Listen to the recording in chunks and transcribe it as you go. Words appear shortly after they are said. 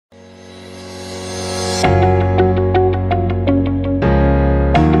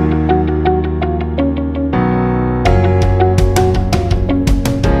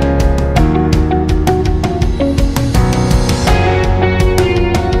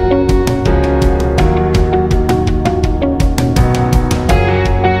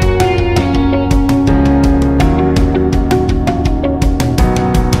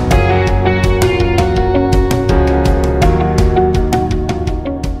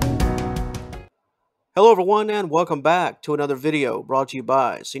Hello everyone and welcome back to another video brought to you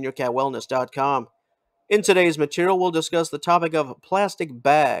by SeniorCatWellness.com. In today's material, we'll discuss the topic of plastic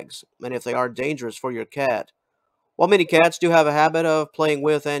bags and if they are dangerous for your cat. While many cats do have a habit of playing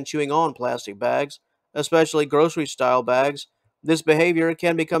with and chewing on plastic bags, especially grocery-style bags, this behavior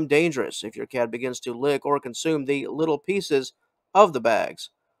can become dangerous if your cat begins to lick or consume the little pieces of the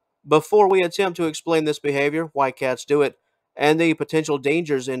bags. Before we attempt to explain this behavior, why cats do it, and the potential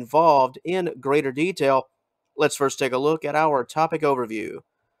dangers involved in greater detail, let's first take a look at our topic overview.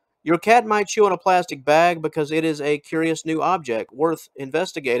 Your cat might chew on a plastic bag because it is a curious new object worth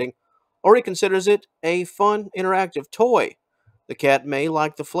investigating, or he considers it a fun, interactive toy. The cat may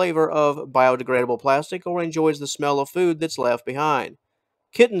like the flavor of biodegradable plastic or enjoys the smell of food that's left behind.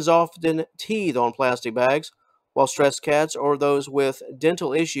 Kittens often teethe on plastic bags, while stressed cats or those with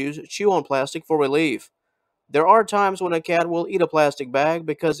dental issues chew on plastic for relief. There are times when a cat will eat a plastic bag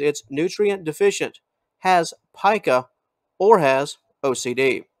because it's nutrient deficient, has pica, or has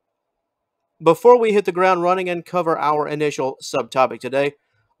OCD. Before we hit the ground running and cover our initial subtopic today,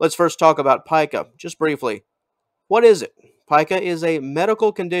 let's first talk about pica, just briefly. What is it? Pica is a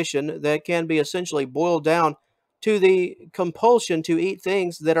medical condition that can be essentially boiled down to the compulsion to eat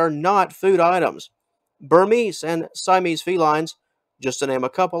things that are not food items. Burmese and Siamese felines, just to name a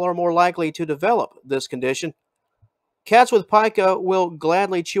couple, are more likely to develop this condition. Cats with pica will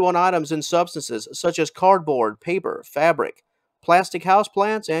gladly chew on items and substances such as cardboard, paper, fabric, plastic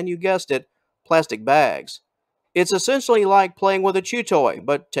houseplants, and you guessed it, plastic bags. It's essentially like playing with a chew toy,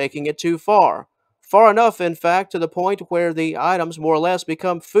 but taking it too far. Far enough, in fact, to the point where the items more or less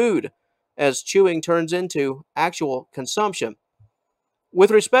become food, as chewing turns into actual consumption. With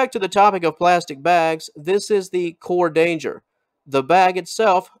respect to the topic of plastic bags, this is the core danger. The bag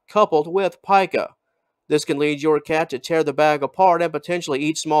itself coupled with pica. This can lead your cat to tear the bag apart and potentially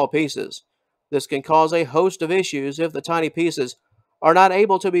eat small pieces. This can cause a host of issues if the tiny pieces are not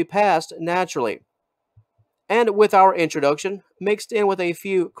able to be passed naturally. And with our introduction, mixed in with a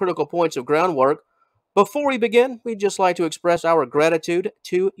few critical points of groundwork, before we begin, we'd just like to express our gratitude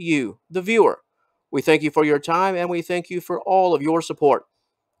to you, the viewer. We thank you for your time and we thank you for all of your support.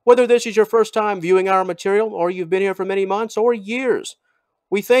 Whether this is your first time viewing our material or you've been here for many months or years,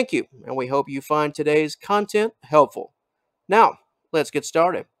 we thank you and we hope you find today's content helpful. Now, let's get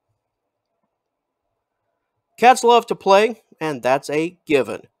started. Cats love to play, and that's a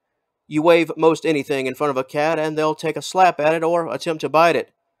given. You wave most anything in front of a cat and they'll take a slap at it or attempt to bite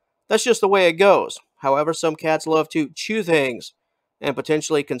it. That's just the way it goes. However, some cats love to chew things and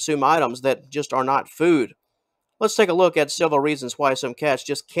potentially consume items that just are not food. Let's take a look at several reasons why some cats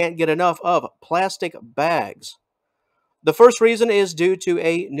just can't get enough of plastic bags. The first reason is due to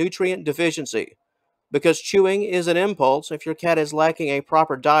a nutrient deficiency. Because chewing is an impulse, if your cat is lacking a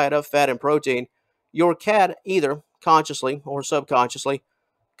proper diet of fat and protein, your cat, either consciously or subconsciously,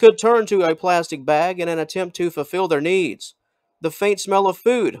 could turn to a plastic bag in an attempt to fulfill their needs. The faint smell of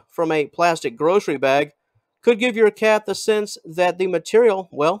food from a plastic grocery bag could give your cat the sense that the material,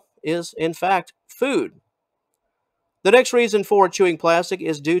 well, is in fact food. The next reason for chewing plastic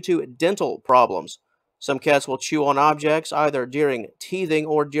is due to dental problems. Some cats will chew on objects either during teething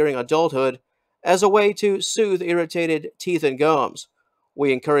or during adulthood as a way to soothe irritated teeth and gums.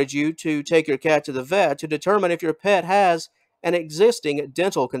 We encourage you to take your cat to the vet to determine if your pet has an existing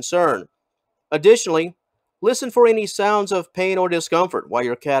dental concern. Additionally, listen for any sounds of pain or discomfort while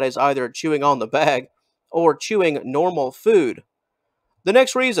your cat is either chewing on the bag or chewing normal food. The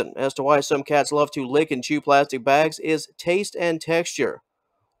next reason as to why some cats love to lick and chew plastic bags is taste and texture.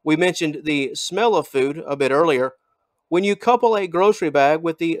 We mentioned the smell of food a bit earlier. When you couple a grocery bag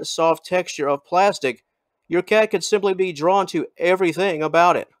with the soft texture of plastic, your cat could simply be drawn to everything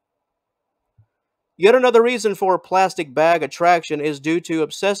about it. Yet another reason for plastic bag attraction is due to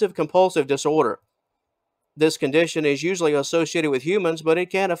obsessive compulsive disorder. This condition is usually associated with humans, but it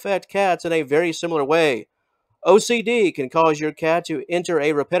can affect cats in a very similar way. OCD can cause your cat to enter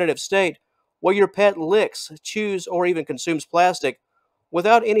a repetitive state where your pet licks, chews, or even consumes plastic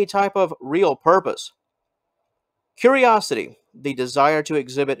without any type of real purpose. Curiosity, the desire to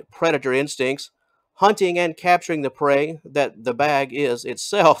exhibit predator instincts, hunting and capturing the prey that the bag is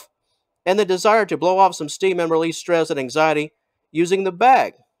itself, and the desire to blow off some steam and release stress and anxiety using the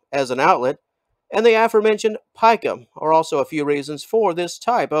bag as an outlet, and the aforementioned pica are also a few reasons for this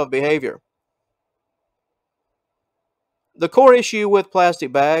type of behavior. The core issue with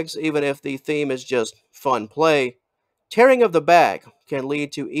plastic bags, even if the theme is just fun play, tearing of the bag can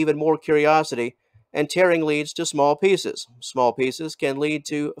lead to even more curiosity, and tearing leads to small pieces. Small pieces can lead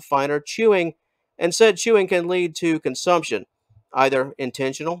to finer chewing, and said chewing can lead to consumption, either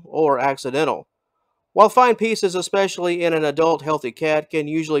intentional or accidental. While fine pieces, especially in an adult healthy cat, can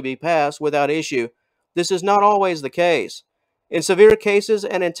usually be passed without issue, this is not always the case. In severe cases,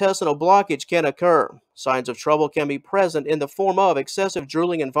 an intestinal blockage can occur. Signs of trouble can be present in the form of excessive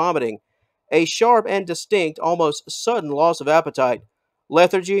drooling and vomiting, a sharp and distinct, almost sudden loss of appetite,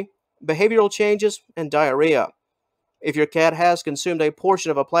 lethargy, behavioral changes, and diarrhea. If your cat has consumed a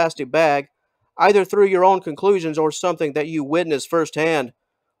portion of a plastic bag, either through your own conclusions or something that you witnessed firsthand,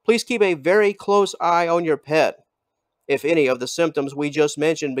 please keep a very close eye on your pet. If any of the symptoms we just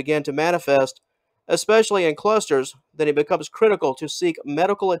mentioned begin to manifest, especially in clusters, then it becomes critical to seek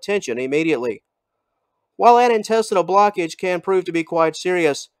medical attention immediately. While an intestinal blockage can prove to be quite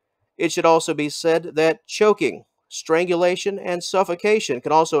serious, it should also be said that choking, strangulation, and suffocation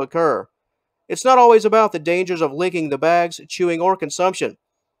can also occur. It's not always about the dangers of licking the bags, chewing, or consumption.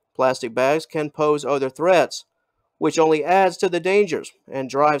 Plastic bags can pose other threats, which only adds to the dangers and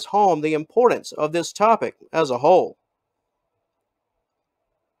drives home the importance of this topic as a whole.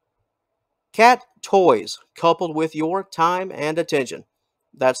 Cat toys, coupled with your time and attention.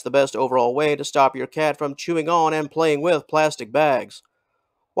 That's the best overall way to stop your cat from chewing on and playing with plastic bags.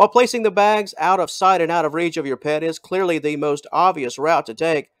 While placing the bags out of sight and out of reach of your pet is clearly the most obvious route to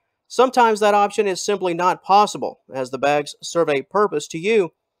take, sometimes that option is simply not possible, as the bags serve a purpose to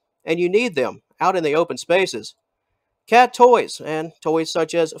you and you need them out in the open spaces. Cat toys and toys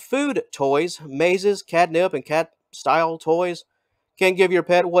such as food toys, mazes, catnip, and cat style toys can give your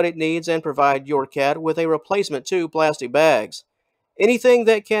pet what it needs and provide your cat with a replacement to plastic bags. Anything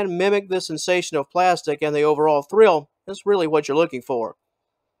that can mimic the sensation of plastic and the overall thrill is really what you're looking for.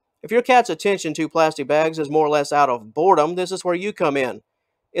 If your cat's attention to plastic bags is more or less out of boredom, this is where you come in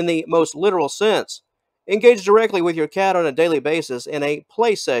the most literal sense. Engage directly with your cat on a daily basis in a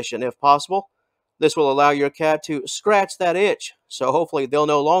play session if possible. This will allow your cat to scratch that itch, so hopefully they'll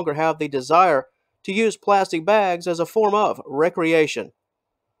no longer have the desire to use plastic bags as a form of recreation.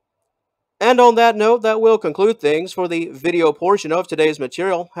 And on that note, that will conclude things for the video portion of today's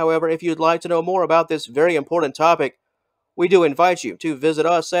material. However, if you'd like to know more about this very important topic, we do invite you to visit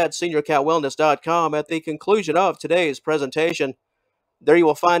us at SeniorCatWellness.com at the conclusion of today's presentation. There you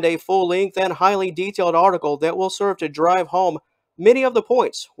will find a full-length and highly detailed article that will serve to drive home many of the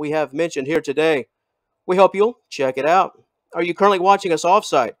points we have mentioned here today. We hope you'll check it out. Are you currently watching us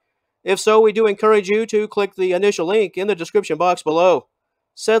offsite? If so, we do encourage you to click the initial link in the description box below.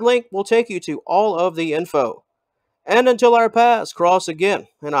 Said link will take you to all of the info. And until our paths cross again,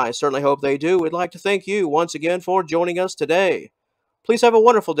 and I certainly hope they do, we'd like to thank you once again for joining us today. Please have a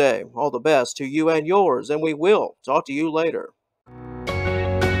wonderful day. All the best to you and yours, and we will talk to you later.